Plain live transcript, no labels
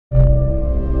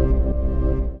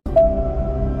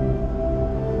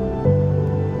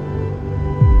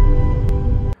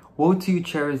Woe to you,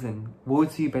 Chorazin! Woe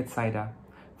to you, Bethsaida!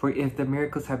 For if the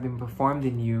miracles had been performed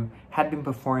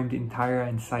in Tyre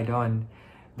and Sidon,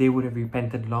 they would have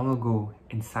repented long ago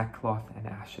in sackcloth and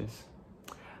ashes.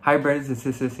 Hi, brothers and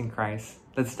sisters in Christ.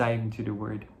 Let's dive into the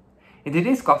Word. In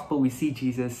today's Gospel, we see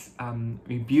Jesus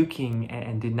rebuking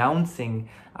and denouncing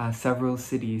several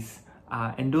cities.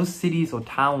 And those cities or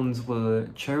towns were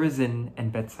Chorazin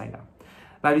and Bethsaida.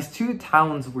 Now, these two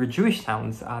towns were Jewish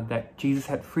towns that Jesus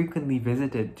had frequently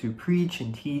visited to preach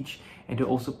and teach and to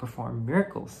also perform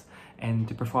miracles and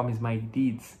to perform his mighty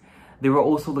deeds. They were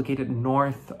also located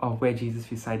north of where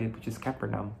Jesus resided, which is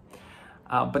Capernaum.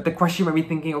 But the question might be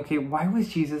thinking, okay, why was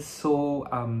Jesus so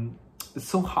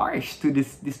harsh to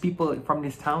these people from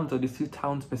these towns, or these two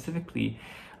towns specifically,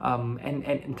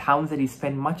 and towns that he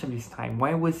spent much of his time?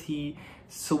 Why was he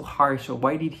so harsh, or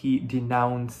why did he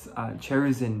denounce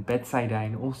Chorazin, Bethsaida,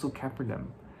 and also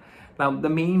Capernaum? Now, the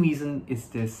main reason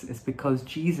is because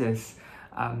Jesus,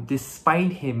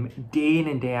 despite him day in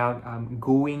and day out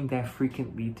going there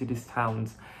frequently to these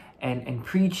towns and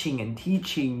preaching and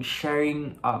teaching,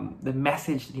 sharing the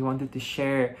message that he wanted to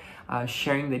share,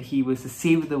 sharing that he was the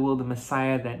Savior of the world, the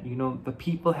Messiah that, the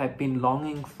people had been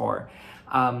longing for,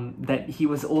 that he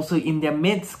was also in their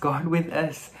midst, God with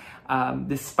us,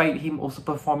 despite him also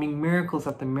performing miracles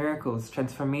after miracles,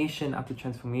 transformation after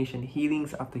transformation,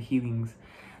 healings after healings.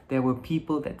 There were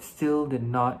people that still did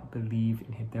not believe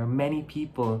in him. There were many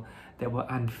people that were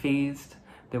unfazed,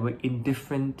 that were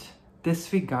indifferent,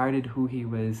 disregarded who he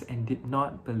was, and did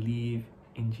not believe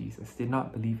in Jesus, did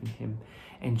not believe in him,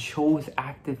 and chose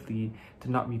actively to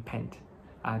not repent,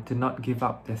 to not give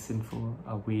up their sinful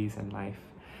ways in life.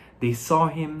 They saw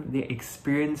him, they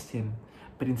experienced him,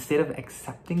 but instead of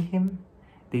accepting him,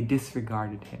 they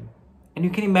disregarded him. And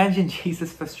you can imagine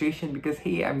Jesus' frustration because,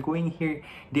 hey, I'm going here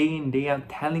day in, day out,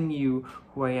 telling you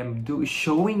who I am,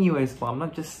 showing you as well. I'm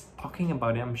not just talking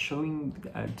about it, I'm showing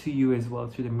to you as well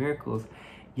through the miracles.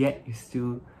 Yet you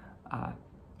still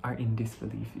are in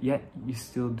disbelief. Yet you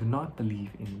still do not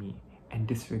believe in me and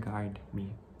disregard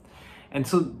me. And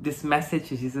so this message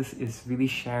that Jesus is really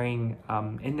sharing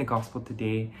in the gospel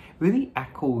today really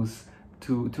echoes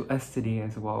to us today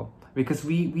as well. Because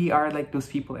we are like those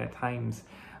people at times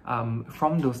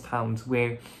from those towns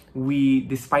where we,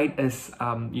 despite us,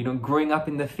 growing up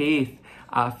in the faith,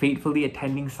 faithfully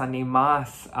attending Sunday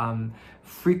Mass, having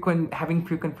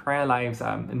frequent prayer lives,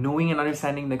 knowing and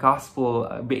understanding the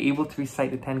gospel, be able to recite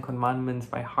the 10 Commandments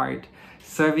by heart,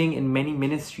 serving in many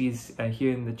ministries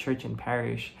here in the church and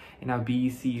parish, in our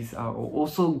BECs,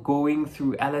 also going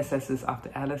through LSSs after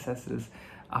LSSs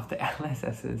after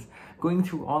LSSs, going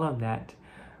through all of that.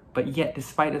 But yet,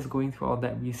 despite us going through all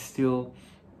that, it still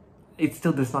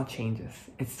does not change us.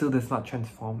 It still does not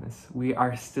transform us. We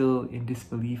are still in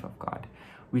disbelief of God.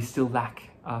 We still lack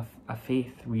of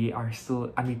faith. We are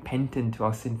still unrepentant to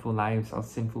our sinful lives, our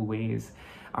sinful ways,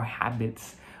 our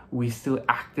habits. We still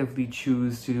actively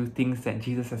choose to do things that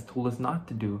Jesus has told us not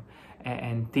to do,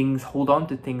 and hold on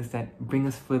to things that bring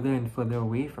us further and further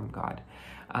away from God.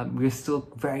 We're still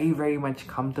very, very much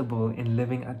comfortable in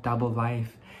living a double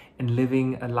life, and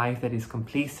living a life that is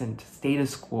complacent,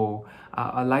 status quo,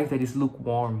 a life that is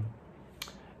lukewarm.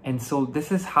 And so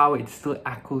this is how it still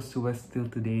echoes to us still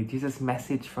today. Jesus'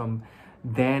 message from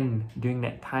then, during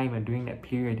that time and during that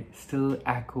period, still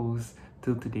echoes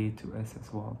till today to us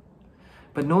as well.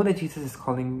 But know that Jesus is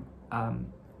calling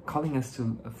us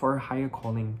for a higher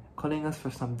calling us for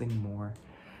something more.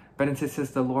 Brothers and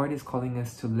sisters, the Lord is calling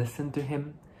us to listen to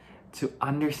him, to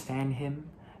understand him,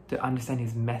 to understand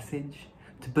his message,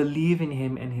 to believe in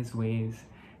him and his ways,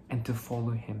 and to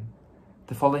follow him.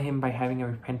 To follow him by having a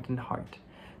repentant heart,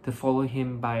 to follow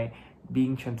him by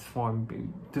being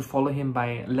transformed, to follow him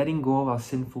by letting go of our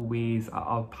sinful ways,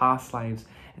 our past lives,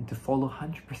 and to follow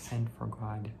 100% for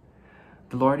God.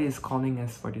 The Lord is calling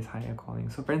us for this higher calling.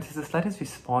 So friends and sisters, let us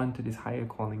respond to this higher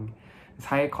calling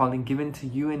given to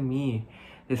you and me,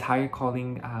 this higher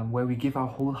calling where we give our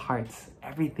whole hearts,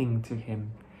 everything to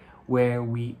him, where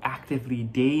we actively,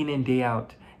 day in and day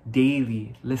out,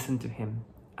 daily listen to him,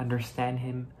 understand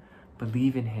him,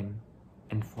 believe in him,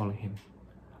 and follow him.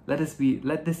 Let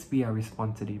this be our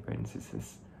response today, brothers and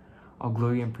sisters. All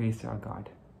glory and praise to our God.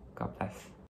 God bless.